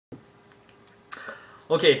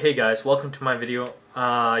Okay, hey guys, welcome to my video.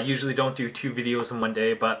 I usually don't do 2 videos in one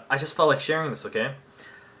day, but I just felt like sharing this, okay?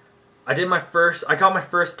 I got my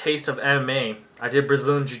first taste of MMA. I did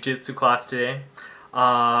Brazilian Jiu-Jitsu class today.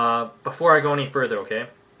 Before I go any further, okay?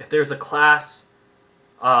 If there's a class,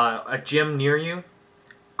 a gym near you,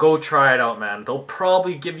 go try it out, man. They'll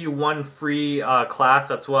probably give you one free class.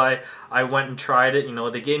 That's why I went and tried it. You know,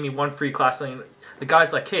 they gave me one free class. The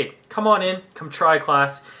guy's like, hey, come on in, come try a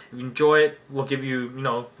class. If you enjoy it, we'll give you,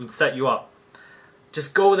 we'll set you up.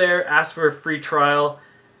 Just go there, ask for a free trial,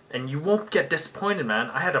 and you won't get disappointed, man.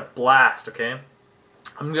 I had a blast, okay?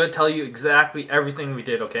 I'm going to tell you exactly everything we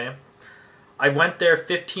did, okay? I went there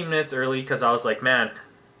 15 minutes early because I was like, man,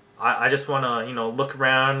 I just want to, look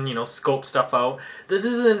around, scope stuff out. This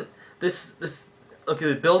isn't, okay,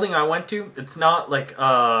 the building I went to, it's not like,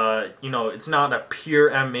 it's not a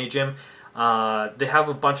pure MMA gym. They have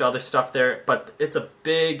a bunch of other stuff there, but it's a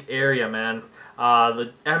big area, man.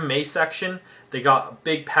 The MMA section, they got a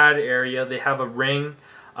big padded area. They have a ring,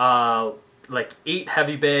 like 8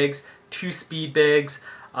 heavy bags, 2 speed bags,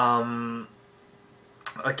 a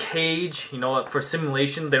cage, for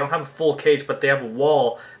simulation. They don't have a full cage, but they have a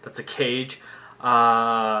wall that's a cage.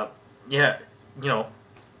 Yeah,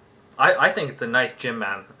 I think it's a nice gym,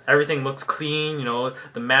 man. Everything looks clean,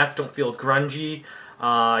 the mats don't feel grungy.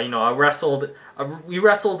 We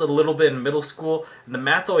wrestled a little bit in middle school, and the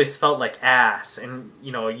mats always felt like ass, and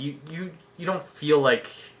you don't feel like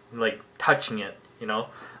touching it,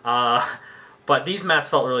 but these mats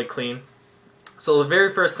felt really clean. So the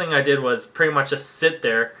very first thing I did was pretty much just sit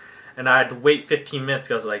there, and I had to wait 15 minutes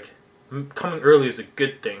because I was like, coming early is a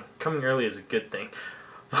good thing. Coming early is a good thing.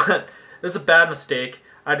 But it was a bad mistake.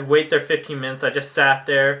 I had to wait there 15 minutes. I just sat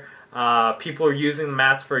there. People were using the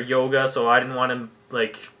mats for yoga, so I didn't want to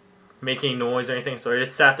make any noise or anything, so I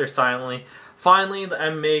just sat there silently. Finally, the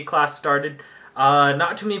MMA class started.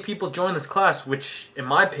 Not too many people joined this class, which, in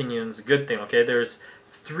my opinion, is a good thing, okay? There's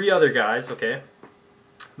 3 other guys, okay?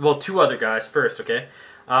 Well, 2 other guys first, okay?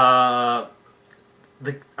 Our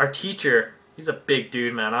teacher, he's a big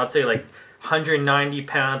dude, man. I'd say like 190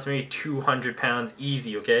 pounds, maybe 200 pounds,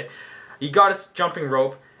 easy, okay? He got us jumping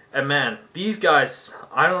rope, and man, these guys,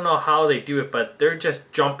 I don't know how they do it, but they're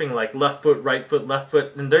just jumping like left foot, left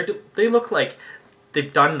foot, and they look like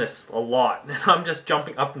they've done this a lot. And I'm just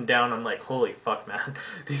jumping up and down. I'm like, holy fuck, man,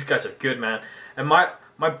 these guys are good, man. And my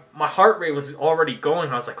heart rate was already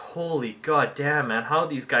going. I was like, holy god damn, man, how are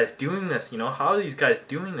these guys doing this? How are these guys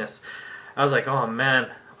doing this? I was like, oh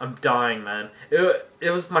man, I'm dying, man.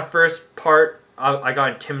 It was my first part. I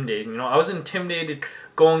got intimidated. I was intimidated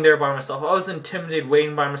going there by myself. I was intimidated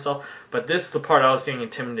waiting by myself. But this is the part I was getting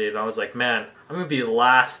intimidated. I was like, man, I'm gonna be the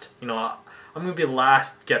last. I'm gonna be the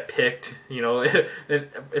last to get picked.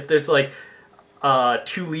 If there's like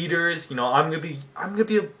 2 leaders, I'm gonna be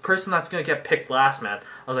a person that's gonna get picked last, man.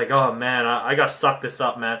 I was like, oh man, I gotta suck this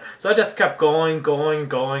up, man. So I just kept going.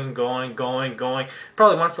 Probably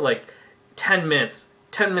went for like 10 minutes.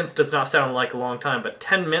 10 minutes does not sound like a long time, but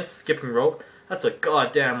 10 minutes skipping rope, that's a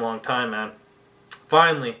goddamn long time, man.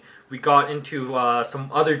 Finally, we got into some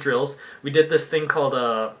other drills. We did this thing called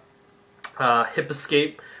hip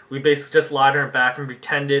escape. We basically just lied on our back and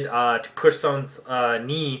pretended to push someone's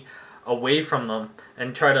knee away from them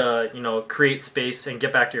and try to, create space and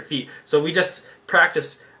get back to your feet. So we just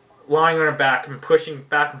practiced lying on our back and pushing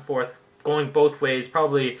back and forth, going both ways,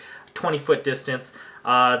 probably 20-foot distance.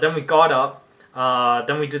 Then we got up.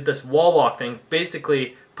 Then we did this wall walk thing.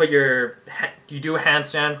 Basically, you do a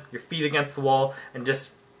handstand, your feet against the wall, and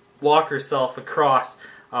just walk yourself across.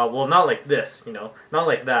 Well, not like this, not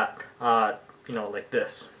like that. Like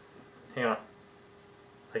this. Hang on,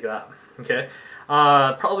 like that. Okay.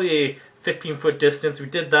 Probably a 15-foot distance. We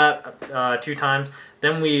did that 2 times.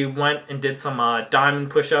 Then we went and did some diamond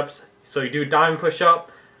push-ups. So you do a diamond push-up,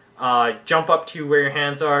 jump up to where your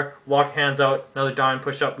hands are, walk your hands out, another diamond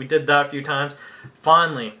push-up. We did that a few times.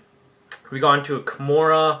 Finally, we got into a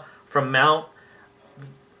Kimura from Mount.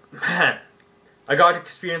 Man, I got to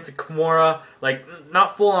experience a Kimura, like,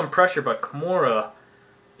 not full on pressure, but Kimura,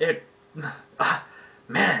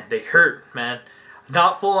 man, they hurt, man.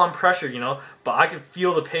 Not full on pressure, but I could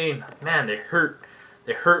feel the pain. Man, they hurt.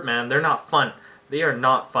 They hurt, man. They're not fun. They are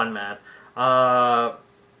not fun, man.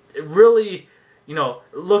 It really, it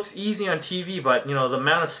looks easy on TV, but, the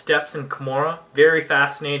amount of steps in Kimura, very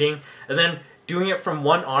fascinating. And then doing it from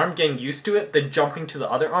one arm, getting used to it, then jumping to the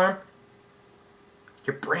other arm,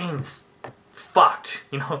 your brain's fucked,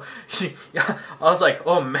 I was like,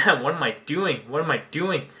 oh man, what am I doing? What am I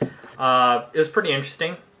doing? It was pretty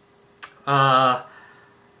interesting.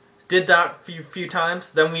 Did that a few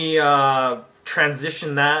times. Then we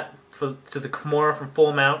transitioned that to the Kimura from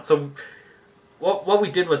full mount. So what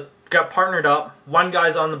we did was got partnered up. One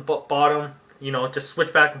guy's on the bottom, you know, just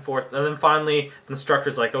switch back and forth. And then finally the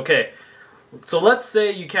instructor's like, okay, so let's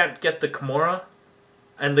say you can't get the Kimura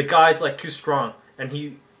and the guy's like too strong and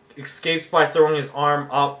he escapes by throwing his arm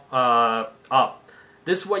up.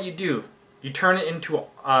 This is what you do. You turn it into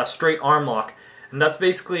a straight arm lock. And that's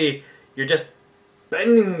basically, you're just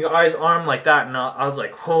bending the guy's arm like that. And I was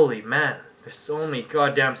like, holy man, there's so many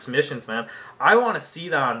goddamn submissions, man. I want to see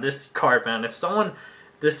that on this card, man. If someone,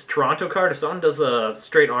 this Toronto card, if someone does a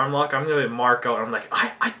straight arm lock, I'm going to mark out. I'm like,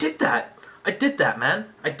 I did that. I did that, man.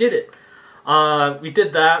 I did it. We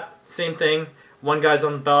did that. Same thing. One guy's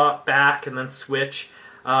on the back and then switch.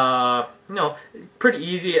 You know, pretty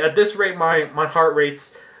easy. At this rate, my heart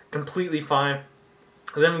rate's completely fine.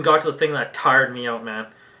 And then we got to the thing that tired me out, man.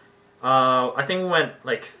 I think we went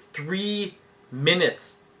like 3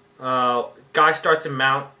 minutes. Guy starts a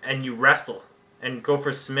mount and you wrestle and go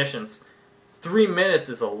for submissions. 3 minutes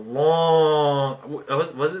is a long...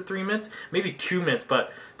 Was it 3 minutes? Maybe 2 minutes,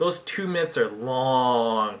 but those 2 minutes are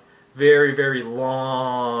long. Very, very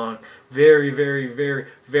long. Very, very, very,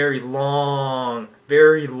 very long.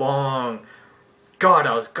 Very long. God,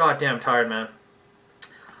 I was goddamn tired, man.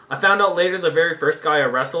 I found out later the very first guy I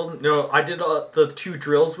wrestled, you know, I did the 2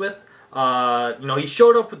 drills with, you know, he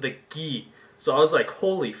showed up with the gi. So I was like,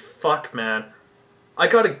 holy fuck, man. I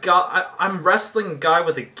got a guy, I'm wrestling a guy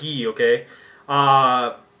with a gi, okay?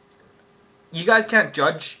 You guys can't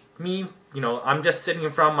judge me, you know, I'm just sitting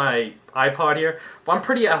in front of my iPod here, but I'm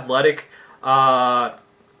pretty athletic, and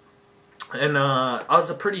I was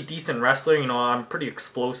a pretty decent wrestler, you know, I'm pretty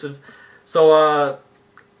explosive. So,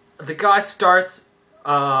 the guy starts,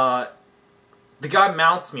 the guy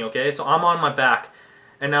mounts me, okay, so I'm on my back,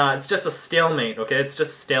 and it's just a stalemate, okay, it's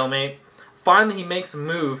just a stalemate. Finally, he makes a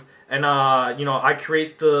move, and, you know, I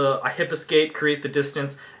hip escape, create the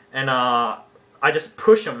distance, and, I just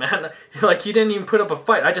push him, man. Like, he didn't even put up a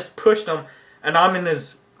fight. I just pushed him, and I'm in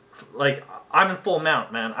his, like, I'm in full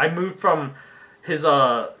mount, man. I moved from his,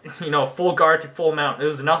 you know, full guard to full mount. It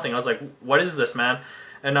was nothing. I was like, what is this, man?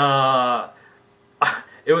 And,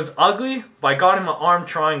 it was ugly, but I got him an arm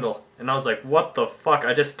triangle. And I was like, what the fuck?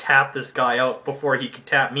 I just tapped this guy out before he could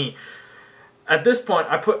tap me. At this point,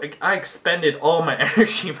 I expended all my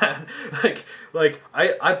energy, man. Like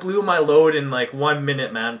I blew my load in like 1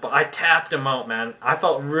 minute, man. But I tapped him out, man. I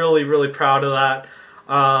felt really, really proud of that.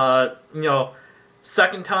 You know,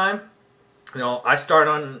 second time, you know, I start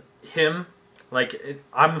on him. Like,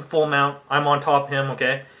 I'm in full mount. I'm on top of him,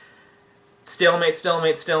 okay? Stalemate,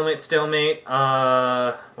 stalemate, stalemate, stalemate.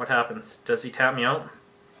 What happens? Does he tap me out?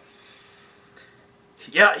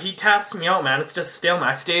 Yeah, he taps me out, man. It's just stalemate.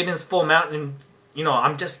 I stayed in his full mount and, you know,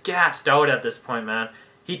 I'm just gassed out at this point, man.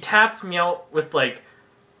 He taps me out with, like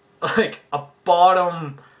a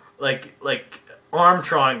bottom, like, arm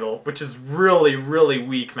triangle, which is really, really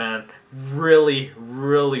weak, man. Really,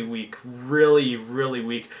 really weak. Really, really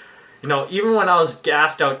weak. You know, even when I was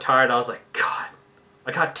gassed out tired, I was like, God,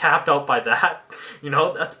 I got tapped out by that. You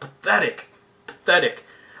know, that's pathetic. Pathetic.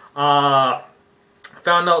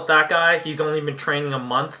 Found out that guy, he's only been training a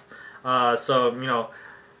month. So, you know,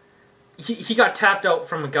 he got tapped out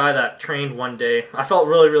from a guy that trained 1 day. I felt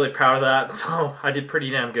really, really proud of that. So, I did pretty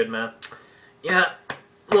damn good, man. Yeah, a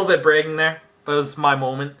little bit bragging there. But it was my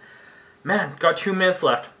moment. Man, got 2 minutes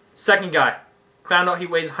left. Second guy. Found out he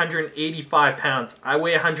weighs 185 pounds. I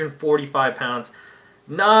weigh 145 pounds.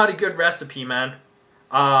 Not a good recipe, man.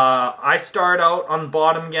 I start out on the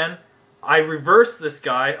bottom again. I reverse this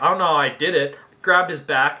guy. I don't know how I did it. Grabbed his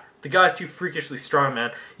back. The guy's too freakishly strong,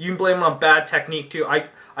 man. You can blame him on bad technique, too. I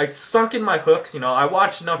sunk in my hooks, you know. I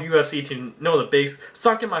watched enough UFC to know the basics.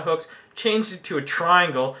 Sunk in my hooks. Changed it to a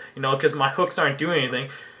triangle, you know, because my hooks aren't doing anything.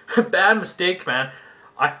 Bad mistake, man.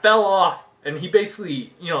 I fell off, and he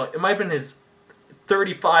basically, you know, it might have been his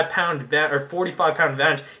 35-pound advantage, or 45-pound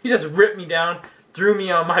advantage. He just ripped me down, threw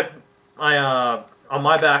me on my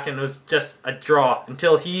back, and it was just a draw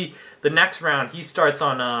until the next round, he starts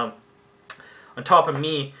on top of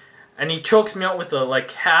me, and he chokes me out with a,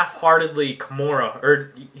 like, half-heartedly Kimura,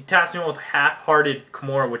 or he taps me out with a half-hearted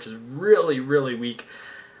Kimura, which is really, really weak.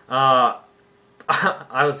 I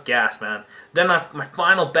was gassed, man. Then my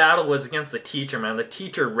final battle was against the teacher, man. The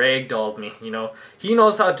teacher ragdolled me, you know. He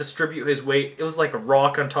knows how to distribute his weight. It was like a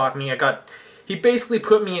rock on top of me. He basically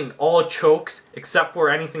put me in all chokes except for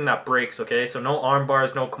anything that breaks, okay? So no arm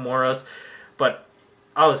bars, no Kimuras. But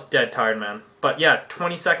I was dead tired, man. But yeah,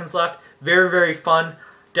 20 seconds left. Very, very fun.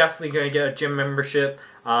 Definitely going to get a gym membership.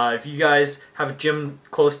 If you guys have a gym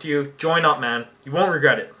close to you, join up, man. You won't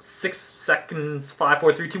regret it. 6 seconds, 5,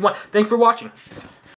 4, 3, 2, 1. Thanks for watching.